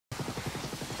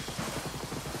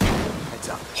Heads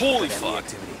up. Holy fuck!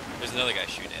 There's another guy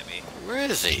shooting at me. Where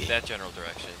is he? That general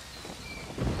direction.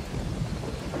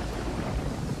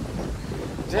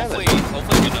 Hopefully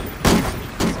good enough.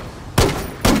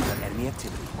 Enemy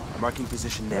activity. Marking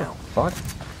position now. Fuck.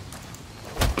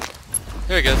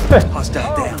 There he goes.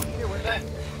 Hostile down.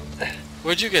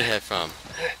 Where'd you get hit from?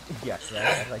 Yes, I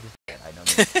know. I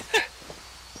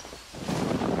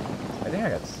think I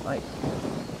got sniped.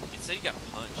 You said you got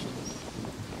punched.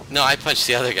 No, I punched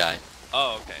the other guy.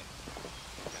 Oh, okay.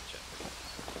 Gotcha.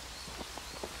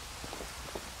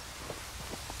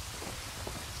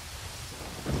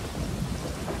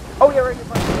 Oh, yeah, right in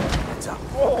front. Heads up.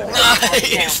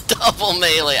 Nice! Double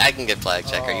melee. I can get flag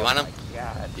checker. You want him?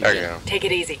 Yeah. There you go. Take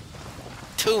it easy.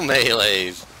 2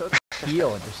 melees.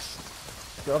 Heel and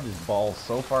just shoved his balls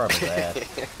so far up his ass.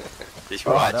 Did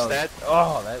you watch that?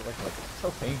 Oh, that looked like so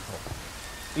painful.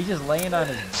 He's just laying on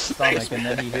his stomach and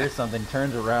then he hears something,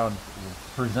 turns around,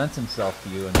 presents himself to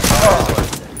you, and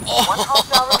One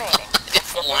hostile remaining.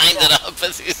 Just lined it up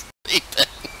as he's sleeping.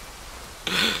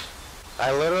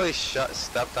 I literally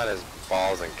stepped on his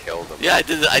balls and killed him. Yeah, I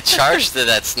did. I charged to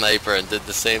that sniper and did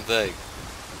the same thing.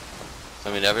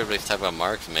 I mean, everybody's talking about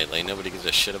Mark's melee. Nobody gives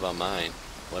a shit about mine.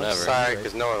 Whatever. I'm sorry,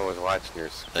 because no one was watching your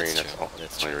screen. That's true.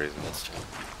 That's the only reason. That's true.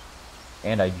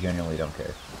 and I genuinely don't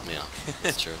care. Yeah,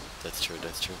 that's true. That's true.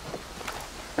 That's true.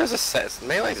 There's a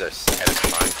melees are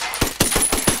satisfying.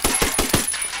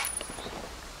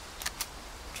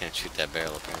 Can't shoot that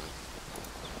barrel apparently.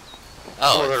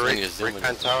 Oh, the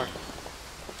Recon tower.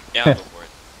 Yeah, I'll go for it.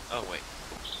 Oh wait.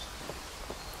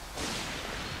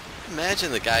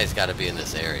 Imagine the guy's got to be in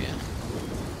this area.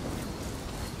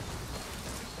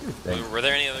 Were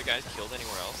there any other guys killed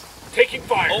anywhere else? Taking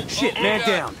fire. Oh, Shit, man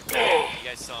down. You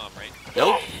guys saw him, right?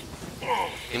 Nope.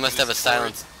 He must have a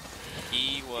silence.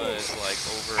 He was like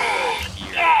over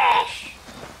here-ish.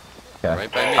 Okay.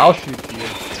 Right by me. I'll shoot you in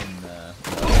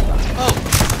Oh!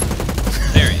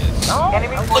 There he is.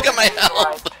 Enemy Look at my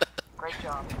health! Great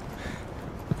job.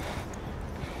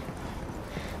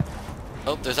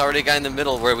 Oh, there's already a guy in the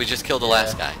middle where we just killed the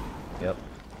last guy. Yep.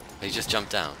 He just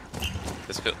jumped down.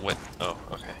 This bit went. Oh,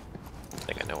 okay. I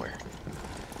think I know where.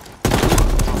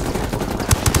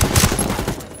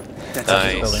 That's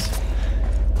Nice.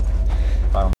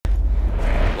 Bottom.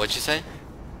 What'd you say?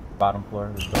 Bottom floor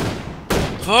of this building.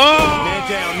 Man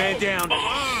down, man down.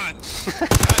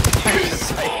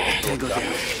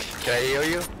 Can I heal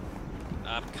you?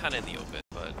 I'm kind of in the open,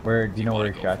 but. Where, do you know where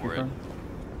wanna he go shot you for it? from?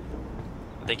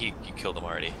 I think you killed him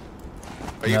already.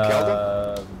 Oh, you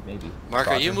killed him? Maybe. Mark,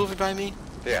 are you Stalker. moving by me?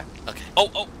 Yeah. Okay.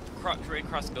 Oh, right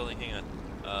across the building. Hang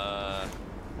on.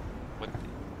 What?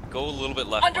 Go a little bit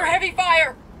left. Under Mark. heavy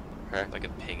fire. Okay. If I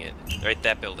can ping it. Right,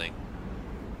 that building.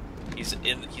 He's on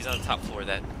the top floor.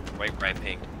 That right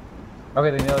ping. Okay,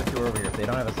 then the other two are over here. If they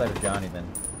don't have a sight of Johnny, then,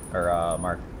 or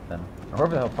Mark, then, or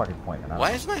whoever the hell fucking pointing.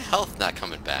 Why is my health not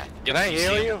coming back? Can I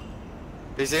heal you?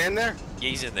 Is he in there? Yeah,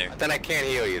 he's in there. Then I can't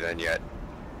heal you then yet.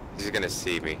 He's gonna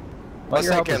see me. Well, Unless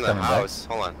your I health get is in the coming back. house.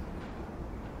 Hold on.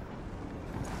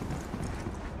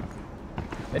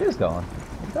 It is going.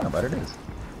 It's going, but it is.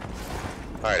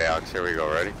 Alright, Alex, here we go.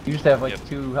 Ready? You just have like Yep.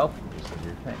 2 health boosts in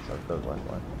your tank, so it goes like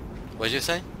one. What'd you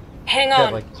say? Hang You have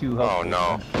on. like 2 health Oh,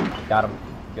 no. boosts. Got him.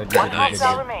 Good, One good, Nice. good,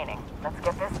 hostile good. remaining. Let's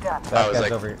get this done. Last I was guy's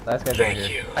like- over here. Last guy's over Thank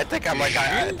here. you. I think I'm like,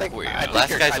 I think Last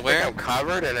you're- guy's I think where? I'm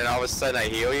covered, and then all of a sudden I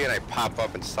heal you and I pop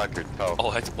up and suck your toe.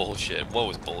 Oh, that's bullshit. What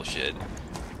was bullshit?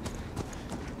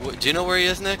 Do you know where he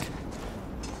is, Nick?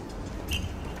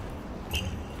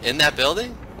 In that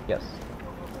building? Yes.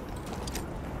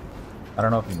 I don't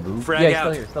know if he moved. Frag yeah, he's out.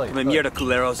 still here, still here. Come Still here, here.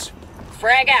 culeros.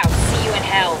 Frag out. See you in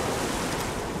hell.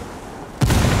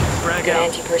 Frag Good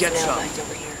out. Get anti-personnel some. lines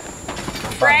over here.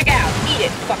 Frag out. Eat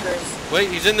it, fuckers. Wait,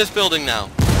 he's in this building now.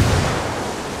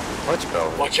 Let's go.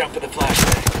 Watch out for the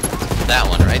flashbang. That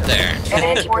one right there. Good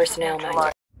anti-personnel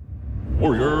mines.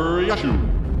 Warrior Yashu.